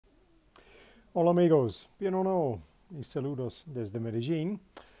Hola amigos, bien o no, y saludos desde Medellín.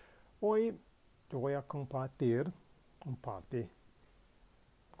 Hoy te voy a compartir un parte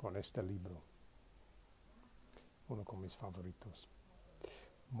con este libro, uno con mis favoritos,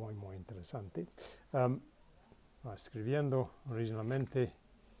 muy interesante. Escribiendo originalmente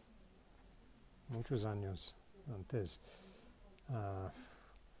muchos años antes,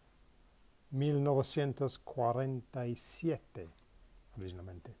 1947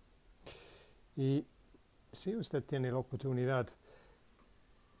 originalmente. Y si usted tiene la oportunidad,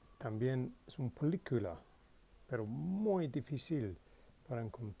 también es una película, pero muy difícil para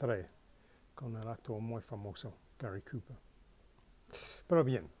encontrar, con el actor muy famoso, Gary Cooper. Pero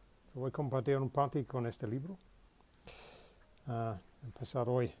bien, voy a compartir un parte con este libro. Empezar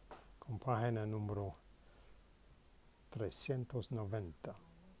hoy con página número 390.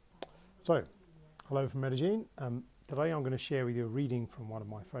 So, hello from Medellin. Today I'm going to share with you a reading from one of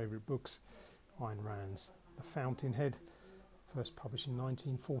my favourite books, Ayn Rand's The Fountainhead, first published in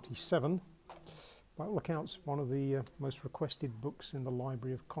 1947. By all accounts, one of the most requested books in the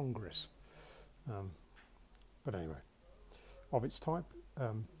Library of Congress. But anyway, of its type,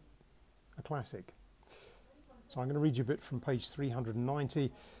 a classic. So I'm going to read you a bit from page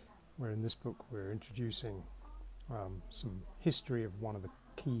 390, where in this book we're introducing some history of one of the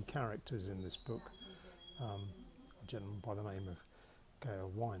key characters in this book, a gentleman by the name of Gail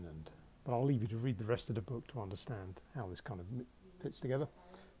Wynand. But I'll leave you to read the rest of the book to understand how this kind of fits together.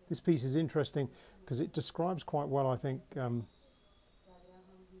 This piece is interesting because it describes quite well, I think,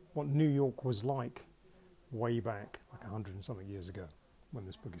 what New York was like way back, like 100 and something years ago, when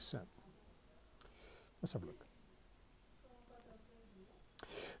this book is set. Let's have a look.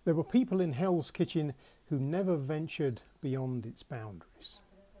 There were people in Hell's Kitchen who never ventured beyond its boundaries,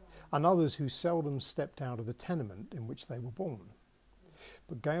 and others who seldom stepped out of the tenement in which they were born.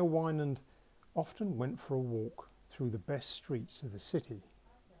 But Gail Wynand often went for a walk through the best streets of the city.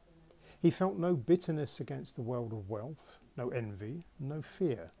 He felt no bitterness against the world of wealth, no envy, no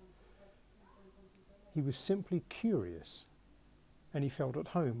fear. He was simply curious, and he felt at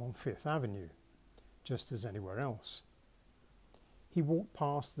home on Fifth Avenue, just as anywhere else. He walked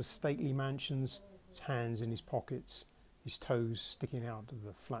past the stately mansions, his hands in his pockets, his toes sticking out of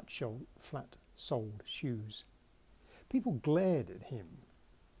the flat-soled shoes. People glared at him,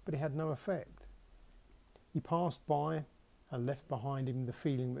 but it had no effect. He passed by and left behind him the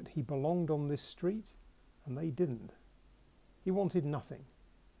feeling that he belonged on this street and they didn't. He wanted nothing,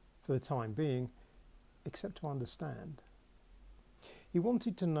 for the time being, except to understand. He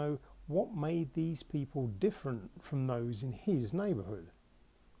wanted to know what made these people different from those in his neighbourhood.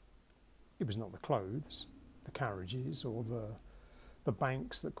 It was not the clothes, the carriages, or the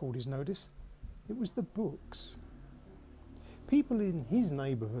banks that caught his notice. It was the books. People in his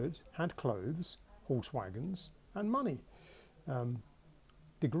neighbourhood had clothes, horse wagons, and money.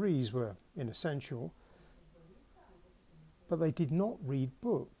 Degrees were inessential, but they did not read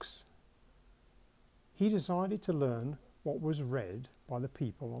books. He decided to learn what was read by the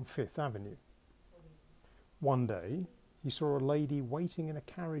people on Fifth Avenue. One day, he saw a lady waiting in a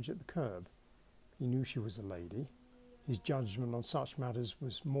carriage at the curb. He knew she was a lady. His judgment on such matters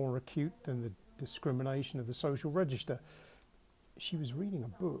was more acute than the discrimination of the social register. She was reading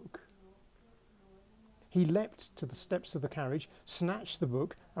a book. He leapt to the steps of the carriage, snatched the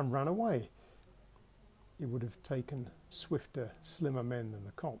book, and ran away. It would have taken swifter, slimmer men than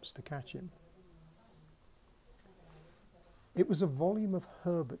the cops to catch him. It was a volume of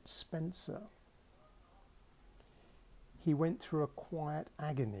Herbert Spencer. He went through a quiet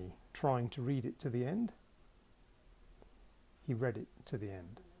agony trying to read it to the end. He read it to the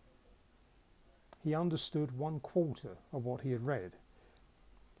end. He understood 1/4 of what he had read,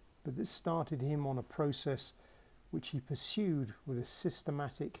 but this started him on a process which he pursued with a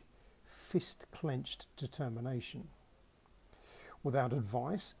systematic, fist-clenched determination. Without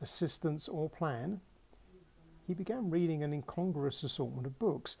advice, assistance, or plan, he began reading an incongruous assortment of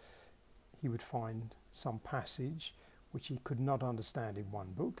books. He would find some passage which he could not understand in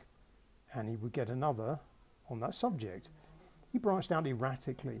one book, and he would get another on that subject. He branched out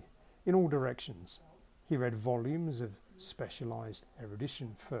erratically in all directions. He read volumes of specialised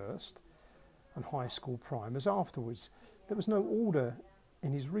erudition first, and high school primers afterwards. There was no order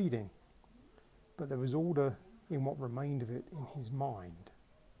in his reading, but there was order in what remained of it in his mind.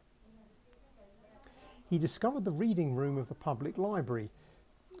 He discovered the reading room of the public library,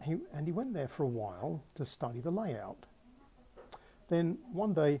 and he went there for a while to study the layout. Then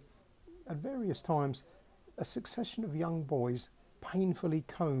one day, at various times, a succession of young boys, painfully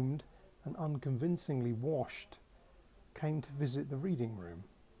combed and unconvincingly washed, came to visit the reading room.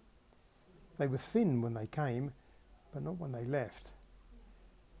 They were thin when they came, but not when they left.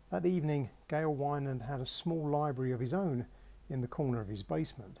 That evening, Gail Wynand had a small library of his own in the corner of his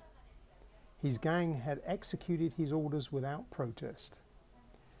basement. His gang had executed his orders without protest.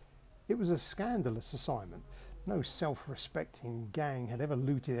 It was a scandalous assignment. No self-respecting gang had ever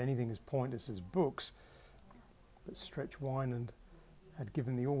looted anything as pointless as books, but Stretch Wynand had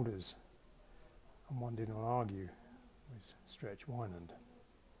given the orders, and one did not argue with Stretch Wynand.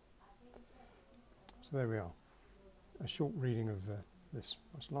 So there we are, a short reading of this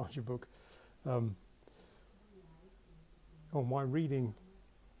much larger book. My reading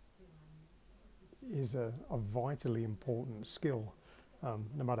is a vitally important skill,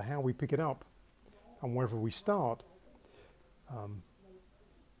 no matter how we pick it up and wherever we start.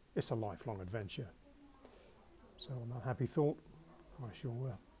 It's a lifelong adventure. So on that happy thought, I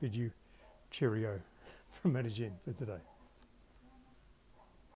shall bid you cheerio from Medellin for today.